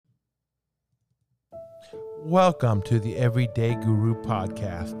Welcome to the Everyday Guru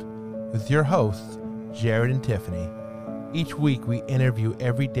podcast with your hosts, Jared and Tiffany. Each week we interview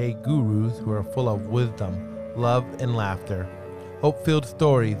everyday gurus who are full of wisdom, love, and laughter. Hope-filled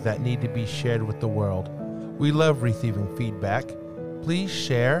stories that need to be shared with the world. We love receiving feedback. Please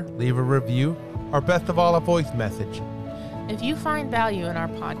share, leave a review, or best of all, a voice message. If you find value in our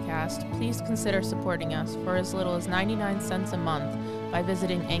podcast, please consider supporting us for as little as 99 cents a month by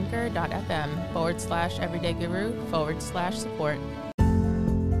visiting anchor.fm/everydayguru/support.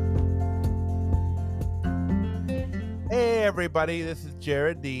 Hey everybody, this is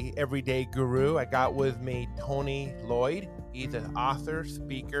Jared, the Everyday Guru. I got with me Tony Lloyd. He's an author,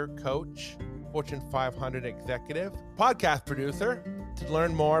 speaker, coach, Fortune 500 executive, podcast producer. To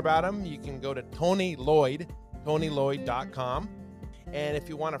learn more about him, you can go to TonyLloyd.com. And if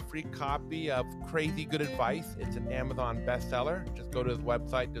you want a free copy of Crazy Good Advice, it's an Amazon bestseller. Just go to his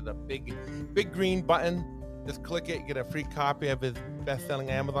website, there's a big green button. Just click it, get a free copy of his best-selling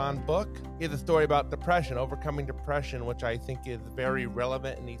Amazon book. He has a story about depression, overcoming depression, which I think is very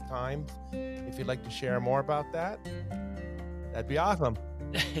relevant in these times. If you'd like to share more about that, that'd be awesome.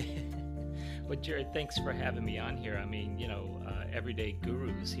 Well, Jared, thanks for having me on here. I mean, everyday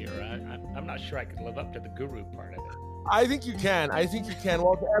gurus here. I'm not sure I could live up to the guru part of it. I think you can.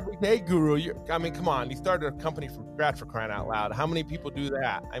 Well, the Everyday Guru, come on. You started a company from scratch, for crying out loud. How many people do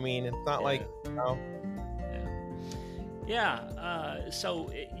that? I mean, it's not like, you know.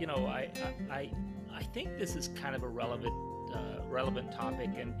 I think this is kind of a relevant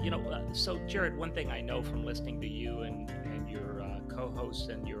topic. And, so Jared, one thing I know from listening to you and your co-hosts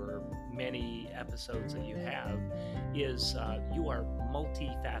and your many episodes that you have is you are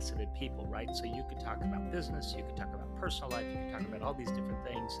multifaceted people, right? So you could talk about business, you could talk about personal life, you could talk about all these different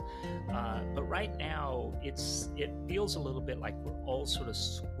things. But right now, it feels a little bit like we're all sort of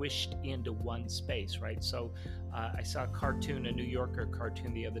squished into one space, right? So I saw a New Yorker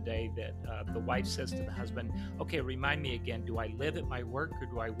cartoon the other day that the wife says to the husband, "Okay, remind me again, do I live at my work or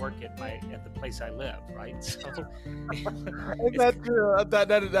do I work at the place I live?" Right? So that's true.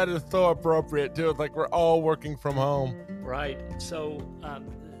 That is so appropriate too. It's like we're all working from home. Right. So,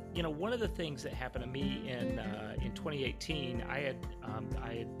 one of the things that happened to me in 2018, I had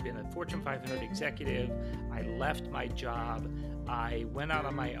been a Fortune 500 executive. I left my job. I went out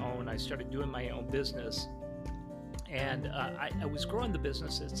on my own. I started doing my own business. And I was growing the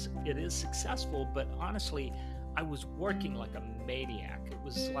business. It is successful, but honestly, I was working like a maniac. It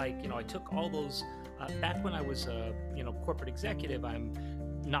was like, I took all those, back when I was a, corporate executive, I'm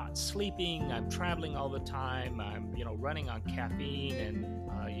not sleeping, I'm traveling all the time, I'm, running on caffeine, and,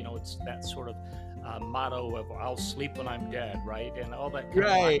 it's that sort of motto of I'll sleep when I'm dead, right? And all that kind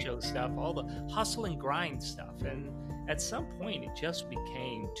of macho stuff, all the hustle and grind stuff. And at some point, it just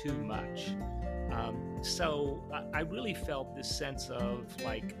became too much. So I really felt this sense of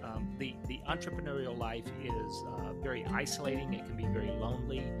like the entrepreneurial life is very isolating. It can be very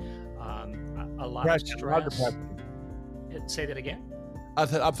lonely. A lot of stress. Say that again?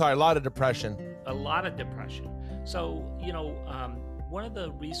 I'm sorry, a lot of depression. A lot of depression. So, one of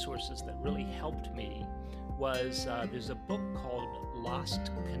the resources that really helped me was there's a book called Lost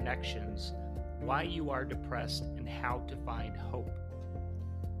Connections, Why You Are Depressed and How to Find Hope.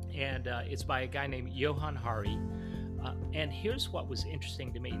 And it's by a guy named Johann Hari. And here's what was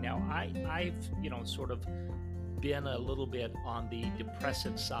interesting to me. Now, I've sort of been a little bit on the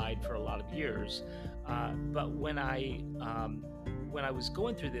depressive side for a lot of years. But when I was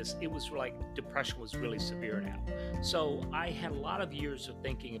going through this, it was like depression was really severe now. So I had a lot of years of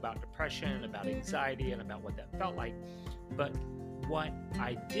thinking about depression, about anxiety, and about what that felt like. But what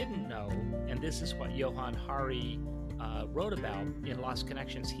I didn't know, and this is what Johann Hari wrote about in Lost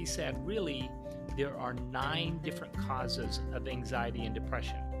Connections, he said, really, there are 9 different causes of anxiety and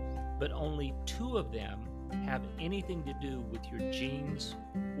depression, but only 2 of them have anything to do with your genes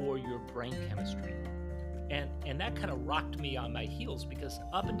or your brain chemistry. And that kind of rocked me on my heels, because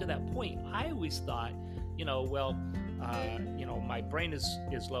up until that point, I always thought, my brain is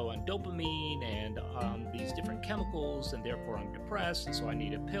low on dopamine and these different chemicals, and therefore I'm depressed, and so I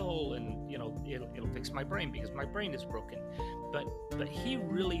need a pill, and it'll fix my brain because my brain is broken. But he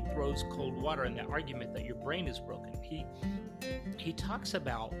really throws cold water in that argument that your brain is broken. He talks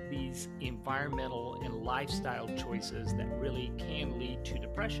about these environmental and lifestyle choices that really can lead to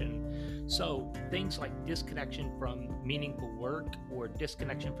depression. So things like disconnection from meaningful work, or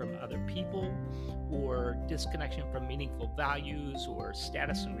disconnection from other people, or disconnection from meaningful values or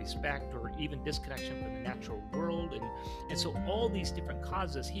status and respect, or even disconnection from the natural world. And so all these different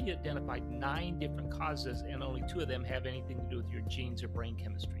causes, he identified 9 different causes, and only 2 of them have anything to do with your genes or brain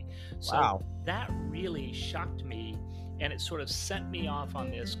chemistry. So Wow. that really shocked me, and it sort of sent me off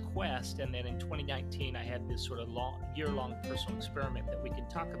on this quest. And then in 2019, I had this sort of year-long personal experiment that we can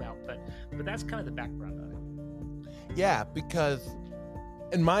talk about, but that's kind of the background on it. Yeah, because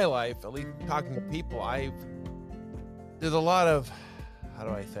in my life, at least talking to people, there's a lot of, how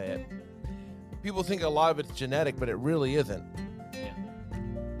do I say it? People think a lot of it's genetic, but it really isn't. Yeah.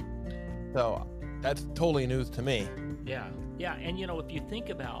 So that's totally news to me. Yeah. And if you think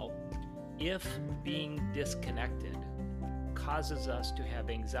about, if being disconnected causes us to have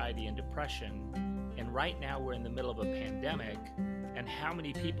anxiety and depression, and right now we're in the middle of a pandemic, and how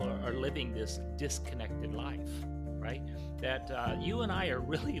many people are living this disconnected life, right? That you and I are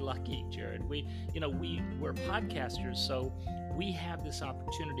really lucky, Jared. We're podcasters, so we have this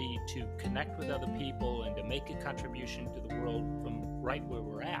opportunity to connect with other people and to make a contribution to the world from right where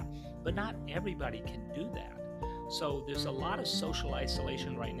we're at. But not everybody can do that. So there's a lot of social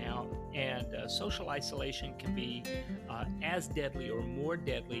isolation right now, and social isolation can be as deadly or more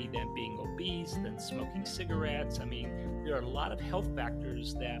deadly than being obese, than smoking cigarettes. I mean, there are a lot of health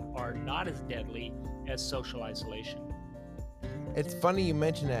factors that are not as deadly as social isolation. It's funny you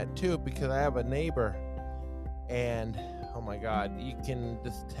mention that too, because I have a neighbor, and oh my God, you can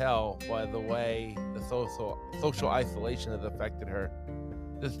just tell by the way the social isolation has affected her.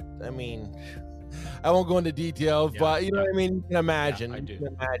 I won't go into details, but you know what I mean. You can imagine. Yeah, I do. You can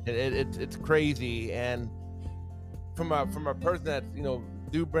imagine. It's crazy, and from a person that's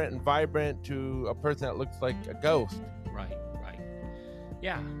vibrant and vibrant to a person that looks like a ghost. Right.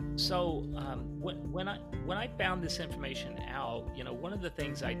 Yeah. So when I found this information out, one of the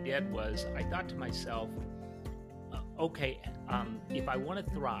things I did was I thought to myself, okay, if I want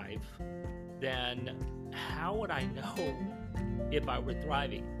to thrive, then how would I know if I were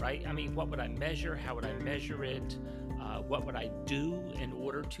thriving, right? I mean, what would I measure? How would I measure it? What would I do in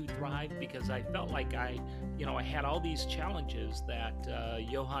order to thrive? Because I felt like I had all these challenges that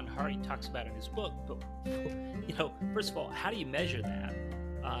Johann Hari talks about in his book. But, first of all, how do you measure that?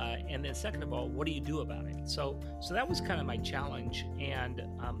 And then second of all, what do you do about it? So that was kind of my challenge. And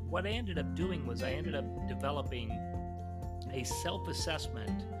what I ended up doing was I ended up developing a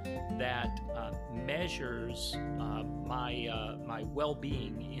self-assessment that measures my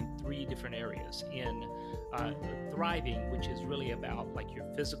well-being in 3 different areas. In thriving, which is really about like your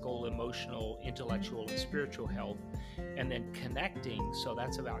physical, emotional, intellectual, and spiritual health, and then connecting. So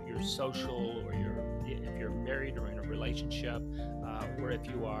that's about your social, or if you're married or in a relationship, or if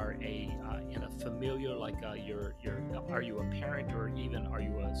you are in a familiar, like are you a parent, or even are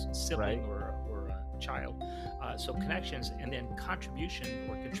you a sibling, Right. or a child? So connections, and then contribution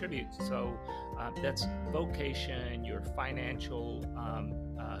or contribute. So that's vocation, your financial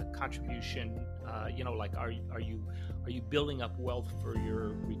contribution. Like are you building up wealth for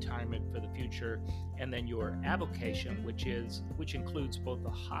your retirement for the future? And then your avocation, which includes both the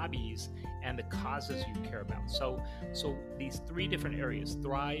hobbies and the causes you care about. So these 3 different areas: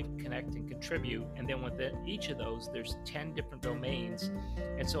 thrive, connect, and contribute. And then within each of those, there's 10 different domains.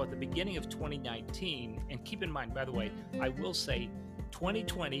 And so at the beginning of 2019, and keep in mind, by the way, I will say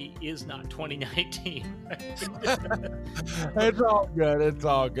 2020 is not 2019. It's all good. It's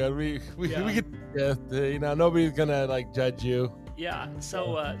all good. We get nobody's gonna judge you. Yeah.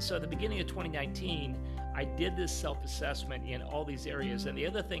 So at the beginning of 2019, I did this self-assessment in all these areas. And the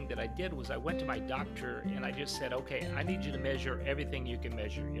other thing that I did was I went to my doctor and I just said, okay, I need you to measure everything you can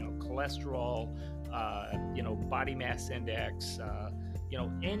measure. Cholesterol, body mass index.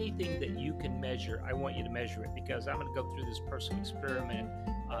 Anything that you can measure, I want you to measure it, because I'm going to go through this personal experiment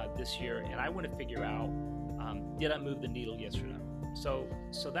this year, and I want to figure out, did I move the needle, yes or no? So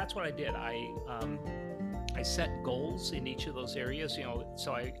that's what I did. I set goals in each of those areas.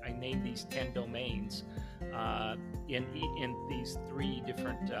 So I named these 10 domains in these 3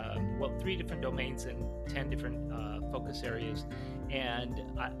 different, 3 different domains and 10 different focus areas. And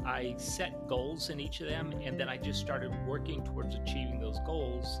I set goals in each of them, and then I just started working towards achieving those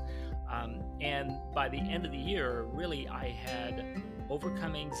goals. And by the end of the year, really, I had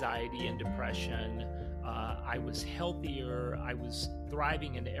overcome anxiety and depression. I was healthier. I was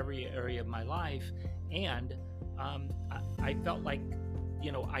thriving in every area of my life. And I felt like,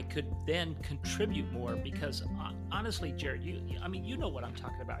 I could then contribute more, because honestly, Jared, you know what I'm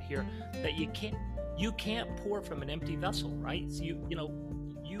talking about here, that you can't pour from an empty vessel, right? So you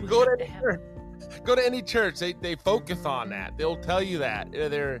Go have to to have, go to any church, they focus on that. They'll tell you that.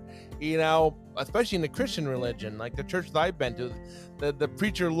 They're, especially in the Christian religion, like the church that I've been to, the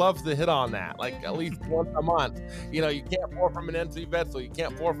preacher loves to hit on that, like at least once a month. You can't pour from an empty vessel. You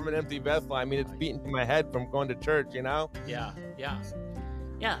can't pour from an empty vessel. I mean, it's beating to my head from going to church, Yeah,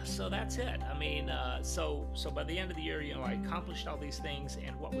 so that's it. I mean, so by the end of the year, I accomplished all these things,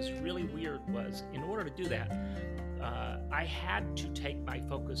 and what was really weird was, in order to do that, I had to take my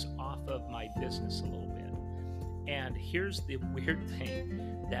focus off of my business a little bit. And here's the weird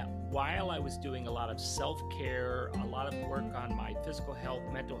thing, that while I was doing a lot of self-care, a lot of work on my physical health,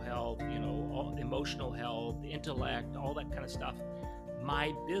 mental health, emotional health, intellect, all that kind of stuff,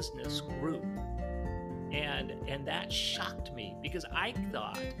 my business grew. And that shocked me, because I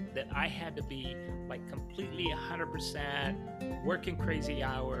thought that I had to be like completely 100% working crazy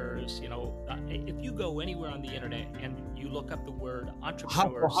hours. If you go anywhere on the internet and you look up the word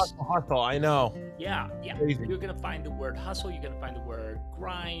entrepreneurs, hustle, I know. Yeah. Crazy. You're going to find the word hustle. You're going to find the word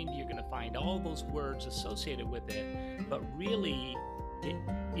grind. You're going to find all those words associated with it. But really,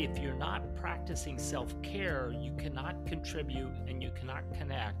 if you're not practicing self-care, you cannot contribute and you cannot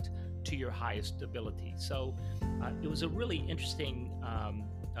connect to your highest ability. So it was a really interesting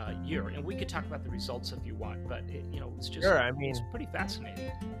year, and we could talk about the results if you want, but it's just, sure, it's pretty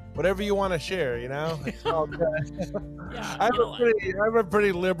fascinating. Whatever you want to share, it's all good. Yeah, I have a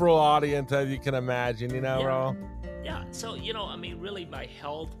pretty liberal audience, as you can imagine, Ro. Yeah, so really my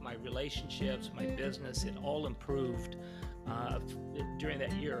health, my relationships, my business, it all improved during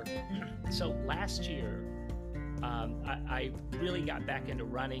that year. So last year, I really got back into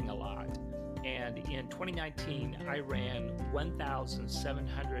running a lot. And in 2019, I ran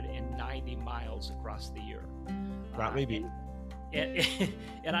 1,790 miles across the year. Maybe.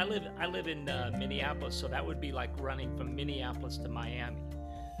 And I live in Minneapolis, so that would be like running from Minneapolis to Miami.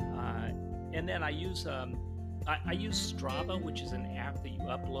 And then I use Strava, which is an app that you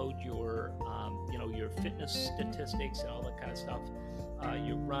upload your your fitness statistics and all that kind of stuff.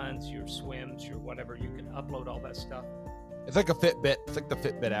 Your runs, your swims, your whatever, you can upload all that stuff. It's like a Fitbit. It's like the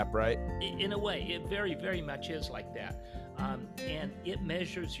Fitbit app, right? In a way, it very, very much is like that. And it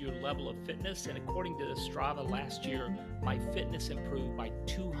measures your level of fitness. And according to Strava, last year, my fitness improved by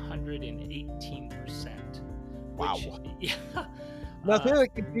 218%. Wow. Yeah. Now, can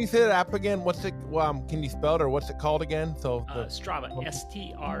you say that app again? What's it? Can you spell it, or what's it called again? So Strava, Strava.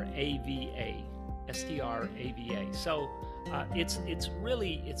 Strava. So it's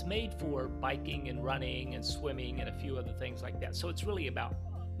made for biking and running and swimming and a few other things like that. So it's really about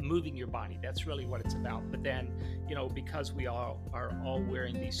moving your body. That's really what it's about. But then, because we all are all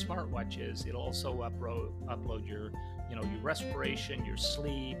wearing these smartwatches, it'll also upload your, your respiration, your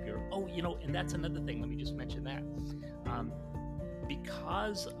sleep, and that's another thing. Let me just mention that.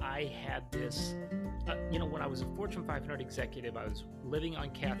 Because I had this, when I was a Fortune 500 executive, I was living on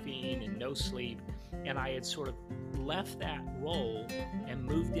caffeine and no sleep, and I had sort of left that role and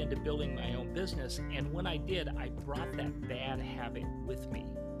moved into building my own business. And when I did, I brought that bad habit with me.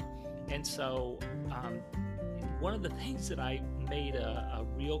 And so one of the things that I made a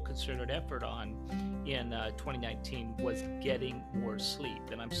real concerted effort on in 2019 was getting more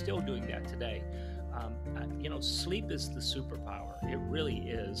sleep, and I'm still doing that today. Sleep is the superpower. It really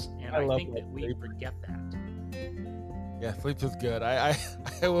is. And I think that we forget that. Yeah, sleep is good. I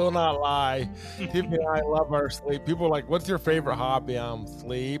will not lie. Tiffany and I love our sleep. People are like, what's your favorite hobby?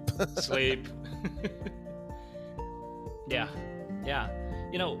 Sleep. Sleep. Yeah.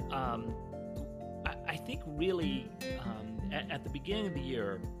 I think really at the beginning of the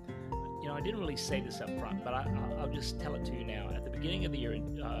year, I didn't really say this up front, but I'll just tell it to you now. At the beginning of the year, it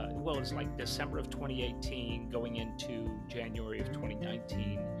was like December of 2018 going into January of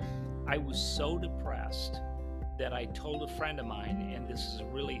 2019, I was so depressed that I told a friend of mine, and this is a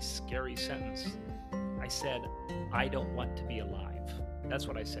really scary sentence, I said, I don't want to be alive. That's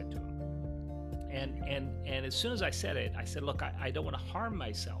what I said to him. And as soon as I said it, I said, look, I don't want to harm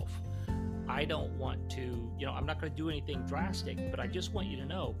myself. I don't want to, I'm not going to do anything drastic, but I just want you to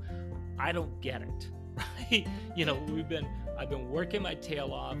know, I don't get it, right? I've been working my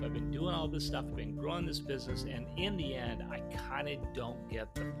tail off. I've been doing all this stuff. I've been growing this business. And in the end, I kind of don't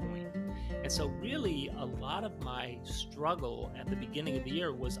get the point. And so really a lot of my struggle at the beginning of the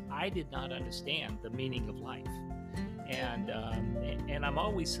year was I did not understand the meaning of life. And I'm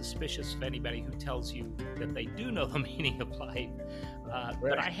always suspicious of anybody who tells you that they do know the meaning of life.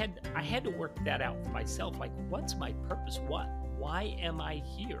 But I had to work that out for myself. Like, what's my purpose? Why am I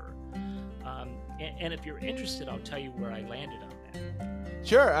here? And if you're interested, I'll tell you where I landed on that.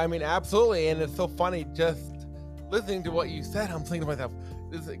 Sure. I mean, absolutely. And it's so funny just listening to what you said. I'm thinking to myself,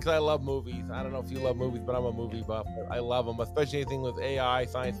 because I love movies. I don't know if you love movies, but I'm a movie buff. I love them, especially anything with AI,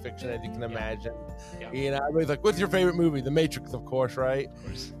 science fiction, as you can imagine. Yeah. You know, everybody's like, "What's your favorite movie?" The Matrix, of course, right? Of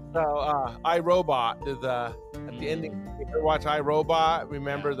course. So, iRobot is at the ending. If you ever watch iRobot,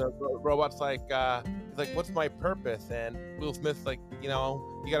 remember the robot's like, he's like, "What's my purpose?" And Will Smith's like, you know,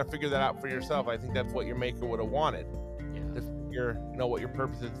 you got to figure that out for yourself. I think that's what your maker would have wanted. Yeah. To figure, you know, what your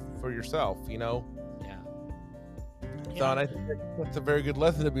purpose is for yourself. You know. Yeah. So, and I think that's a very good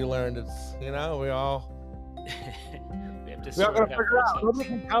lesson to be learned. It's, you know, we all we have to we all sort gotta it out figure for it out. ourselves. Nobody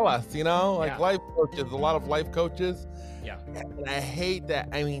can tell us, you know, like Yeah. life coaches, a lot of life coaches. Yeah. And I hate that.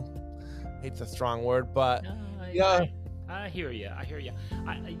 I mean, hate's a strong word, but No, yeah. I hear you. I hear you.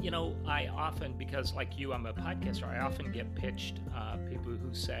 I often, because like you, I'm a podcaster. I often get pitched people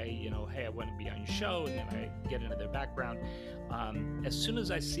who say, you know, hey, I want to be on your show, and then I get into their background. As soon as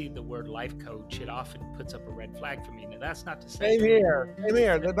I see the word life coach, it often puts up a red flag for me. Now, that's not to say. Same here.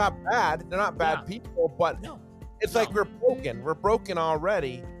 They're not bad. They're not bad Yeah. people, but No. it's like No. we're broken. We're broken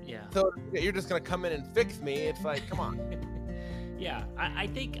already. Yeah. So you're just gonna come in and fix me. It's like, come on. Yeah, I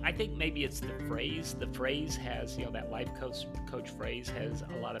think maybe it's the phrase. The phrase has, you know, that life coach phrase has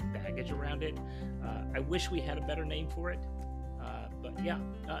a lot of baggage around it. I wish we had a better name for it. But yeah,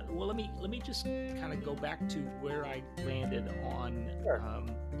 well, let me just kind of go back to where I landed on, Sure.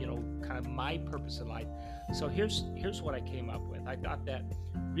 you know, kind of my purpose in life. So here's what I came up with. I thought that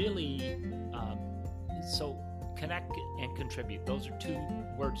really, so connect and contribute. Those are two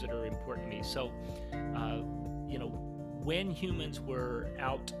words that are important to me. So, you know, when humans were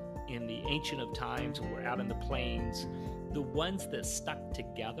out in the ancient of times, and were out in the plains, the ones that stuck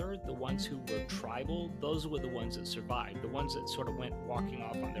together, the ones who were tribal, those were the ones that survived. The ones that sort of went walking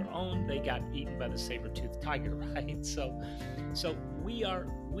off on their own, they got eaten by the saber-toothed tiger, right? So we are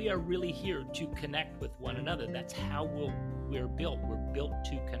really here to connect with one another. That's how we're built. We're built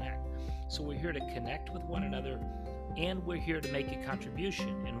to connect. So we're here to connect with one another, and we're here to make a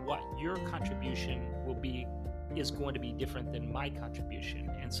contribution. And what your contribution will be is going to be different than my contribution.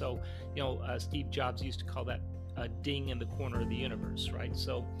 And so, you know, Steve Jobs used to call that a ding in the corner of the universe, right?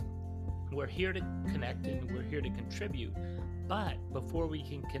 So we're here to connect and we're here to contribute. But before we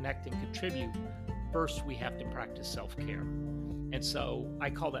can connect and contribute, first we have to practice self-care. And so I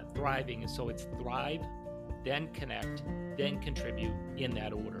call that thriving. And so it's thrive, then connect, then contribute, in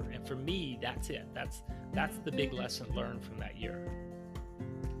that order. And for me, that's it. That's the big lesson learned from that year.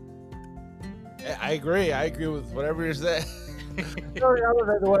 I agree. I agree with whatever you're saying.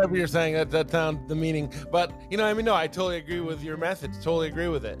 Whatever you're saying, that sounds the meaning. But, you know, I mean, no, I totally agree with your message. Totally agree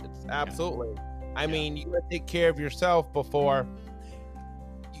with it. It's absolutely. I mean, you gotta take care of yourself before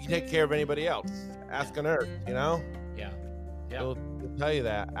you can take care of anybody else. Ask on Earth, you know? Yeah. They'll tell you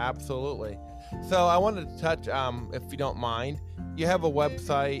that. Absolutely. So I wanted to touch, if you don't mind, you have a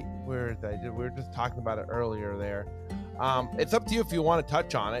website. Where is that? We were just talking about it earlier there. It's up to you if you want to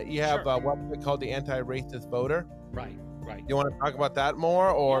touch on it. You have Sure. a website called the Anti-Racist Voter. Right. You want to talk about that more,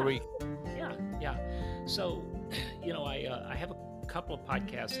 or Yeah. So, you know, I have a couple of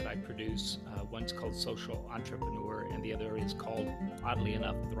podcasts that I produce. One's called Social Entrepreneur, and the other is called, oddly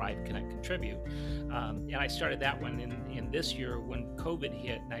enough, Thrive, Connect, Contribute. And I started that one in this year when COVID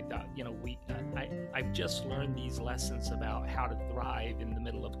hit, and I thought, you know, I've just learned these lessons about how to thrive in the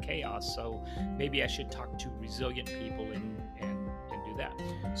middle of chaos. So maybe I should talk to resilient people and do that.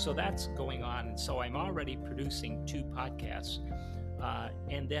 So that's going on. And so I'm already producing 2 podcasts.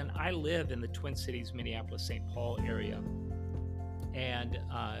 And then I live in the Twin Cities, Minneapolis, St. Paul area. And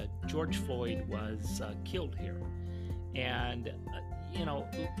George Floyd was killed here. And, you know,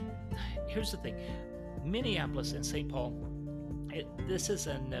 here's the thing. Minneapolis and St. Paul, this is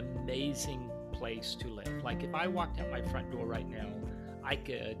an amazing place to live. Like, if I walked out my front door right now, I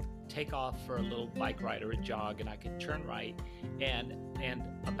could take off for a little bike ride or a jog, and I could turn right, and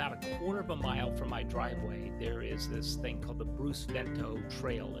about a quarter of a mile from my driveway, there is this thing called the Bruce Vento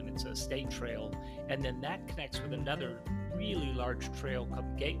Trail, and it's a state trail, and then that connects with another really large trail called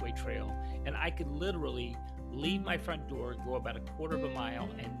the Gateway Trail, and I could literally leave my front door, go about a quarter of a mile,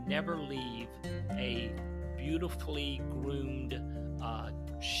 and never leave a beautifully groomed,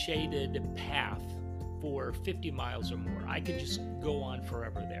 shaded path for 50 miles or more. I could just go on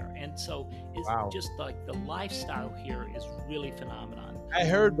forever there. And so it's just like the lifestyle here is really phenomenon. I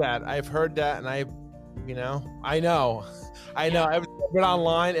heard that. I've heard that, and I know. I've been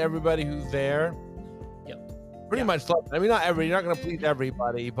online. Everybody who's there, pretty much. I mean, not everybody. You're not going to please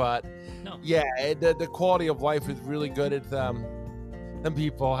everybody, but no. Yeah, the quality of life is really good. It's some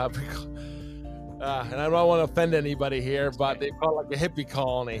people have. And I don't want to offend anybody here, but they call it like a hippie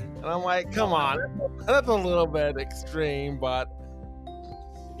colony. And I'm like, come on, that's a little bit extreme, but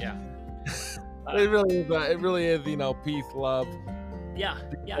Yeah. It really is, peace, love. Yeah,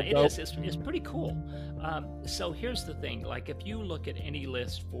 it is. It's pretty cool. So here's the thing: like, if you look at any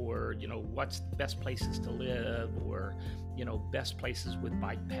list for, what's the best places to live, or best places with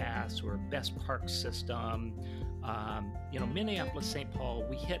bike paths, or best park system, Minneapolis, St. Paul,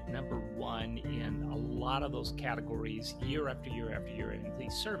 we hit number one in a lot of those categories year after year after year in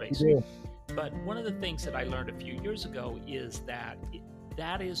these surveys. Yeah. But one of the things that I learned a few years ago is that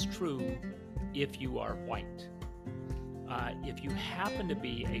that is true if you are white. If you happen to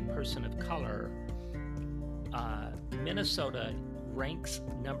be a person of color, Minnesota ranks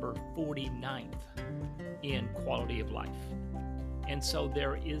number 49th in quality of life. And so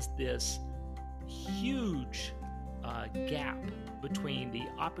there is this huge gap between the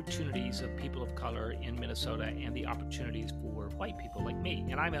opportunities of people of color in Minnesota and the opportunities for white people like me.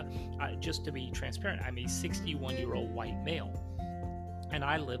 And I'm just to be transparent, I'm a 61-year-old white male. And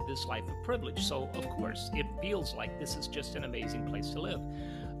I live this life of privilege. So, of course, it feels like this is just an amazing place to live.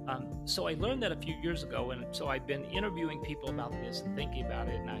 So I learned that a few years ago, and so I've been interviewing people about this and thinking about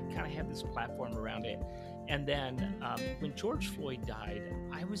it, and I kind of had this platform around it. And then when George Floyd died,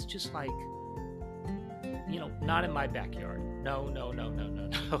 I was just like, not in my backyard. No.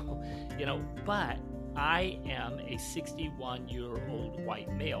 But I am a 61-year-old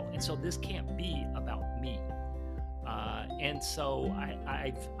white male, and so this can't be about me. And so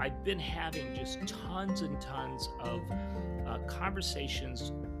I've been having just tons and tons of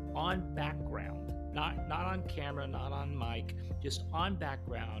conversations on background, not on camera, not on mic, just on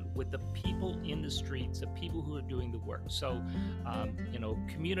background with the people in the streets, the people who are doing the work. So,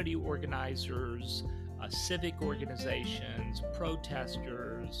 community organizers, civic organizations,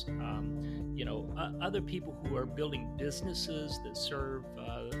 protesters, other people who are building businesses that serve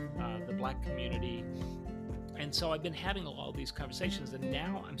the Black community. And so I've been having all these conversations, and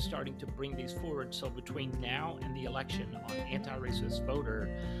now I'm starting to bring these forward. So between now and the election on Anti-Racist Voter,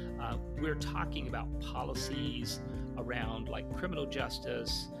 we're talking about policies around like criminal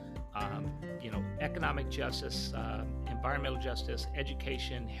justice, economic justice, environmental justice,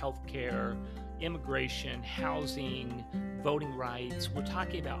 education, healthcare, immigration, housing, voting rights. We're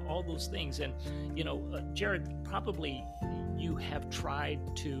talking about all those things. And, Jared, probably you have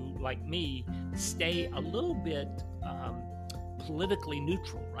tried to, like me, stay a little bit politically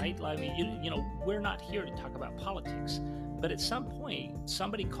neutral, right? I mean, we're not here to talk about politics, but at some point,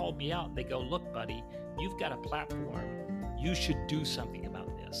 somebody called me out. They go, "Look, buddy, you've got a platform. You should do something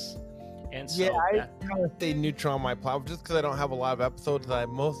about this." And so I kind of stay neutral on my platform just because I don't have a lot of episodes.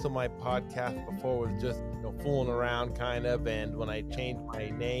 Most of my podcast before was just fooling around kind of, and when I changed my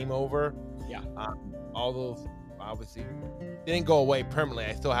name over, all those obviously didn't go away permanently.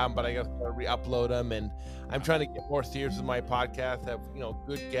 I still have them, but I got to re-upload them, and I'm trying to get more serious with my podcast. Have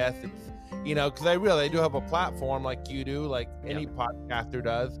good guests, because I really do have a platform like you do, like any podcaster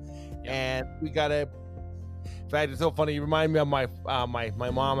does, and we gotta. In fact, it's so funny. You remind me of my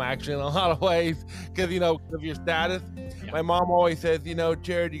mom actually in a lot of ways because of your status. Yeah. My mom always says,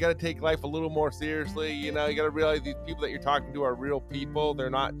 Jared, you got to take life a little more seriously. You got to realize these people that you're talking to are real people. They're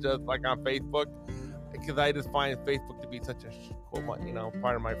not just like on Facebook. Because I just find Facebook to be such a cool,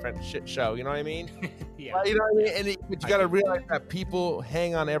 part of my friend's shit show. You know what I mean? Yeah. You know what I mean? But you got to realize that people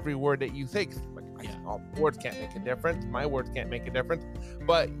hang on every word that you say. All words can't make a difference. My words can't make a difference.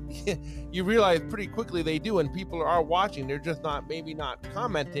 But you realize pretty quickly they do, and people are watching. They're just maybe not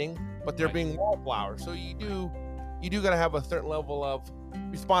commenting, but they're being wallflowers. So you do got to have a certain level of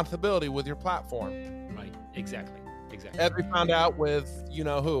responsibility with your platform. Right. Exactly. As we found out with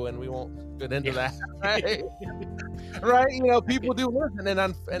who, and we won't get into that. Right? Right? People do listen, and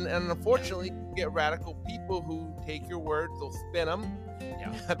unfortunately, you get radical people who take your words, they'll spin them.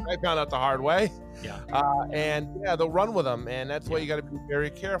 Yeah. I found out the hard way. Yeah. They'll run with them, and that's why you got to be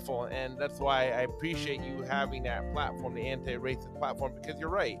very careful. And that's why I appreciate you having that platform, the anti-racist platform, because you're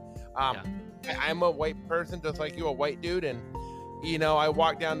right. I'm a white person, just like you, a white dude, and I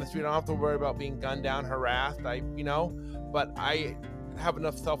walk down the street. I don't have to worry about being gunned down, harassed. But I have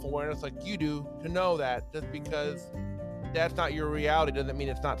enough self-awareness like you do to know that just because that's not your reality doesn't mean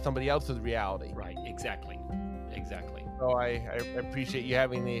it's not somebody else's reality. Right. Exactly. So I appreciate you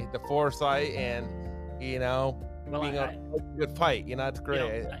having the foresight and, being a good fight. It's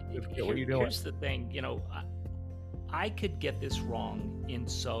great. What you're doing. Here's the thing, I could get this wrong in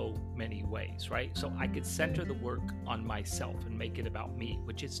so many ways, right? So I could center the work on myself and make it about me,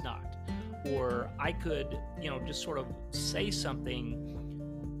 which it's not. Or I could, just sort of say something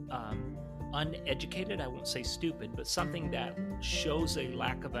uneducated, I won't say stupid, but something that shows a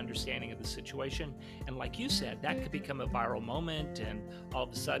lack of understanding of the situation. And like you said, that could become a viral moment, and all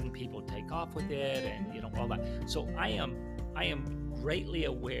of a sudden people take off with it, and all that. So I am greatly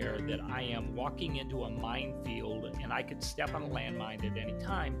aware that I am walking into a minefield, and I could step on a landmine at any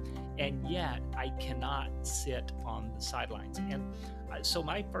time, and yet I cannot sit on the sidelines. And so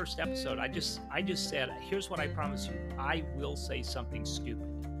my first episode, I just said, here's what I promise you: I will say something stupid.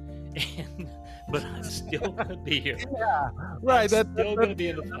 But I'm still going to be here. Yeah, right. That's still going to be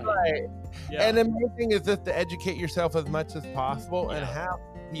in the fight. Right. Yeah. And the main thing is just to educate yourself as much as possible, and have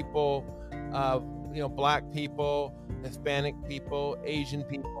people, Black people, Hispanic people, Asian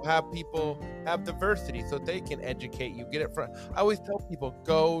people, have diversity so they can educate you. Get it from. I always tell people,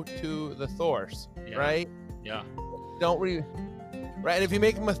 go to the source, right? Yeah. Right. And if you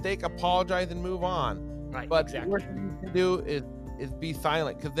make a mistake, apologize and move on. Right. But exactly. the worst thing you can do is be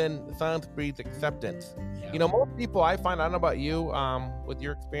silent, because then silence breeds acceptance. Yeah. Most people I find, I don't know about you, with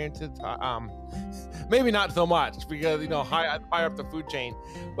your experiences, maybe not so much, because high up the food chain,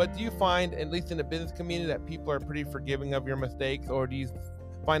 but do you find, at least in the business community, that people are pretty forgiving of your mistakes, or do you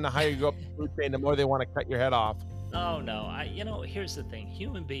find the higher you go up the food chain, the more they want to cut your head off? Oh no, here's the thing: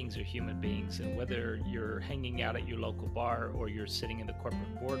 human beings are human beings, and whether you're hanging out at your local bar or you're sitting in the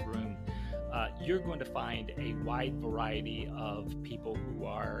corporate boardroom, you're going to find a wide variety of people who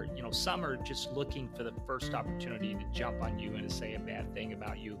are, some are just looking for the first opportunity to jump on you and to say a bad thing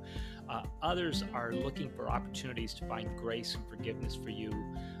about you. Others are looking for opportunities to find grace and forgiveness for you.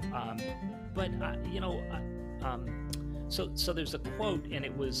 So there's a quote, and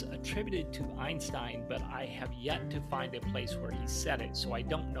it was attributed to Einstein, but I have yet to find a place where he said it. So I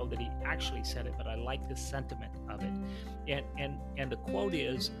don't know that he actually said it, but I like the sentiment of it. And the quote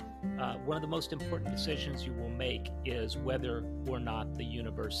is, one of the most important decisions you will make is whether or not the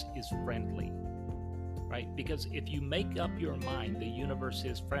universe is friendly, right? Because if you make up your mind the universe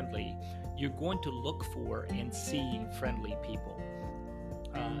is friendly, you're going to look for and see friendly people.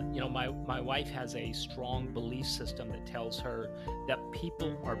 My wife has a strong belief system that tells her that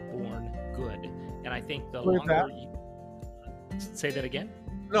people are born good. And I think the longer you... Say that again?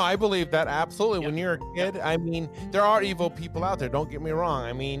 No, I believe that absolutely. When you're a kid, there are evil people out there. Don't get me wrong.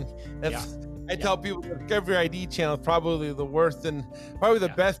 I tell people Discovery ID channel is probably the worst, and probably the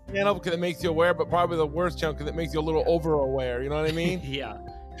best channel because it makes you aware, but probably the worst channel because it makes you a little over aware. You know what I mean? Yeah.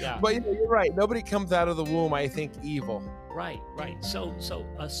 But you're right. Nobody comes out of the womb, I think, evil. Right. So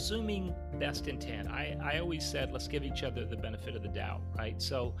assuming best intent, I always said, let's give each other the benefit of the doubt, right?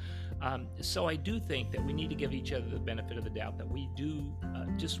 So I do think that we need to give each other the benefit of the doubt, that we do,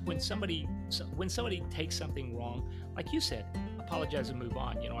 just when somebody takes something wrong, like you said, apologize and move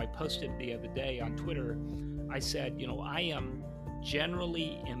on. I posted the other day on Twitter, I said, I am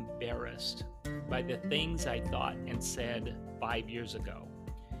generally embarrassed by the things I thought and said 5 years ago.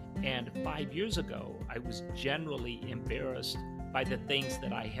 And 5 years ago, I was generally embarrassed by the things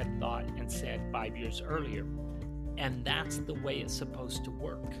that I had thought and said 5 years earlier. And that's the way it's supposed to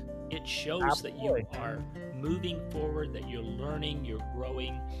work. It shows Absolutely. that you are moving forward, that you're learning, you're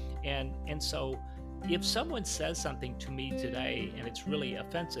growing. And so if someone says something to me today and it's really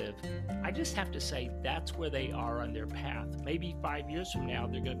offensive, I just have to say that's where they are on their path. Maybe 5 years from now,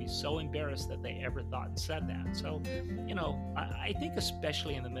 they're going to be so embarrassed that they ever thought and said that. So, I think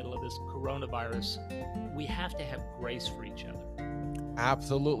especially in the middle of this coronavirus, we have to have grace for each other.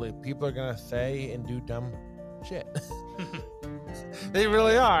 Absolutely. People are going to say and do dumb shit. They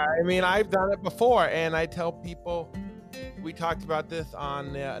really are. I've done it before, and I tell people, we talked about this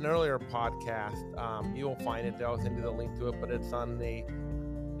on an earlier podcast. You will find it there. I'll send you the link to it, but it's on the,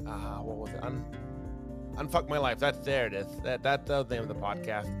 what was it? Unfuck My Life. There it is. That's the name of the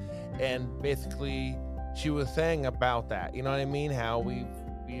podcast. And basically, she was saying about that. You know what I mean? How we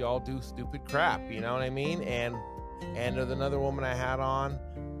all do stupid crap. You know what I mean? And there's another woman I had on.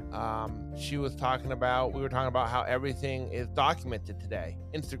 We were talking about how everything is documented today.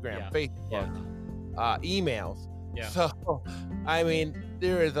 Instagram, Facebook, emails. Yeah. So,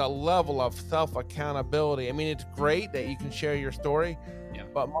 there is a level of self-accountability. It's great that you can share your story,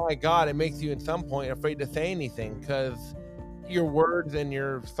 but my God, it makes you at some point afraid to say anything, because your words and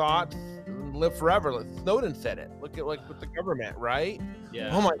your thoughts live forever. Snowden said it. Look at with the government, right?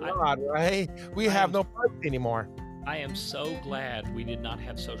 Yeah. Oh my God, right? We have no privacy anymore. I am so glad we did not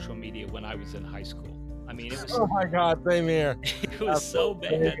have social media when I was in high school. It was... Oh my God, same here. It was so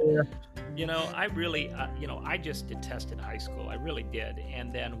bad. I really, I just detested high school. I really did.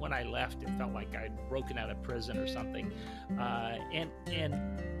 And then when I left, it felt like I'd broken out of prison or something. And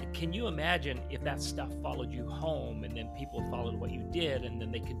can you imagine if that stuff followed you home, and then people followed what you did, and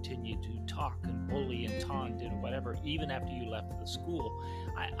then they continued to talk and bully and taunt and whatever, even after you left the school?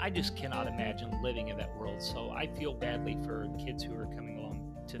 I just cannot imagine living in that world. So I feel badly for kids who are coming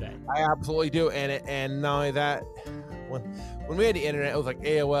along today. I absolutely do. And not only that, when we had the internet, it was like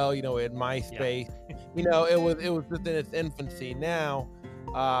AOL, you know, we had MySpace, you know, it was just in its infancy. Now,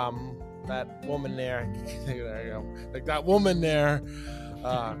 that woman there, there you go, like that woman there,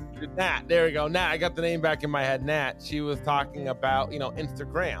 Nat, there we go, Nat, I got the name back in my head, Nat, she was talking about, you know,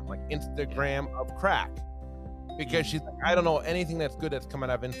 Instagram, like Instagram of crack, because she's like, I don't know anything that's good that's coming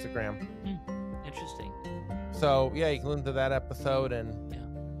out of Instagram. Interesting. So yeah, you can listen to that episode, and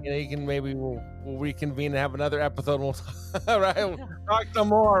you know, you can, maybe we'll reconvene and have another episode, and we'll right, we'll talk some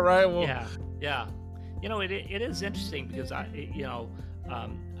more, right? Yeah. You know, it is interesting because I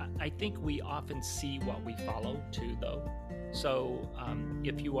think we often see what we follow too, though. So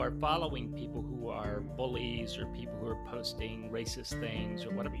if you are following people who are bullies or people who are posting racist things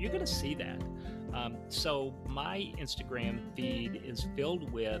or whatever, you're going to see that. So my Instagram feed is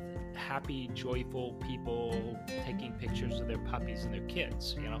filled with happy, joyful people taking pictures of their puppies and their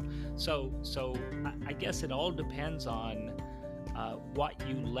kids, you know. So I guess it all depends on what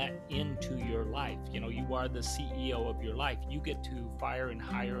you let into your life. You know, you are the CEO of your life. You get to fire and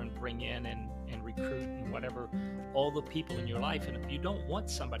hire and bring in and recruit and whatever, all the people in your life. And if you don't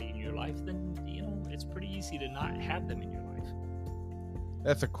want somebody in your life, then, you know, it's pretty easy to not have them in your life.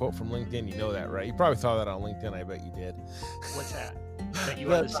 That's a quote from LinkedIn. You know that, right? You probably saw that on LinkedIn. I bet you did. What's that? That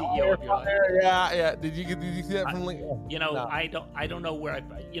you are the CEO of your life? Yeah. Did you see that from LinkedIn? You know, no. I don't know where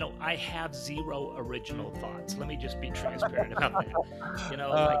I have zero original thoughts. Let me just be transparent about that. You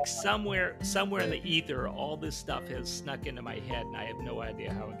know, like somewhere in the ether, all this stuff has snuck into my head, and I have no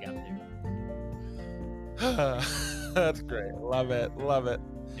idea how it got there. That's great. Love it.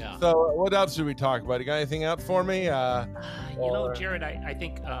 Yeah. So what else should we talk about? You got anything else for me? You know, Jared, I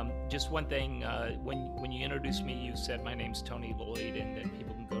think just one thing, when you introduced me, you said my name's Tony Lloyd, and then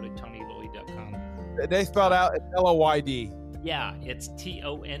people can go to TonyLloyd.com. They spelled out, it's L-O-Y-D. Yeah, it's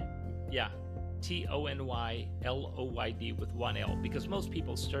Tonyloyd with one L, because most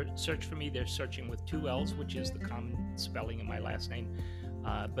people search for me, they're searching with two L's, which is the common spelling of my last name.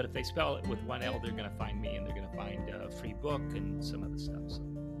 But if they spell it with one L, they're going to find me, and they're going to find a free book and some other stuff. So.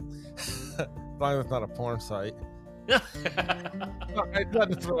 As long as it's not a porn site. I tried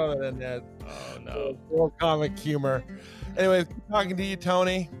to throw that in there. Oh, no. A little comic humor. Anyways, talking to you,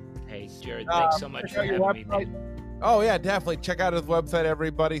 Tony. Hey, Jared, thanks so much for having me, man. Oh, yeah, definitely. Check out his website,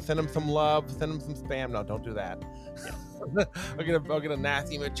 everybody. Send him some love. Send him some spam. No, don't do that. Yeah. I'll get a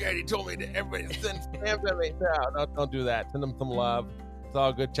nasty email. Jared, he told me that everybody send spam to me. No, don't do that. Send him some love. It's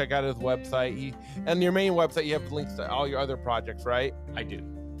all good. Check out his website. And your main website, you have links to all your other projects, right? I do.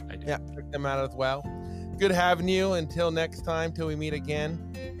 Yeah, check them out as well. Good having you. Until next time, till we meet again.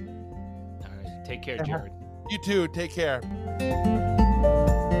 All right. Take care, Jared. You too. Take care.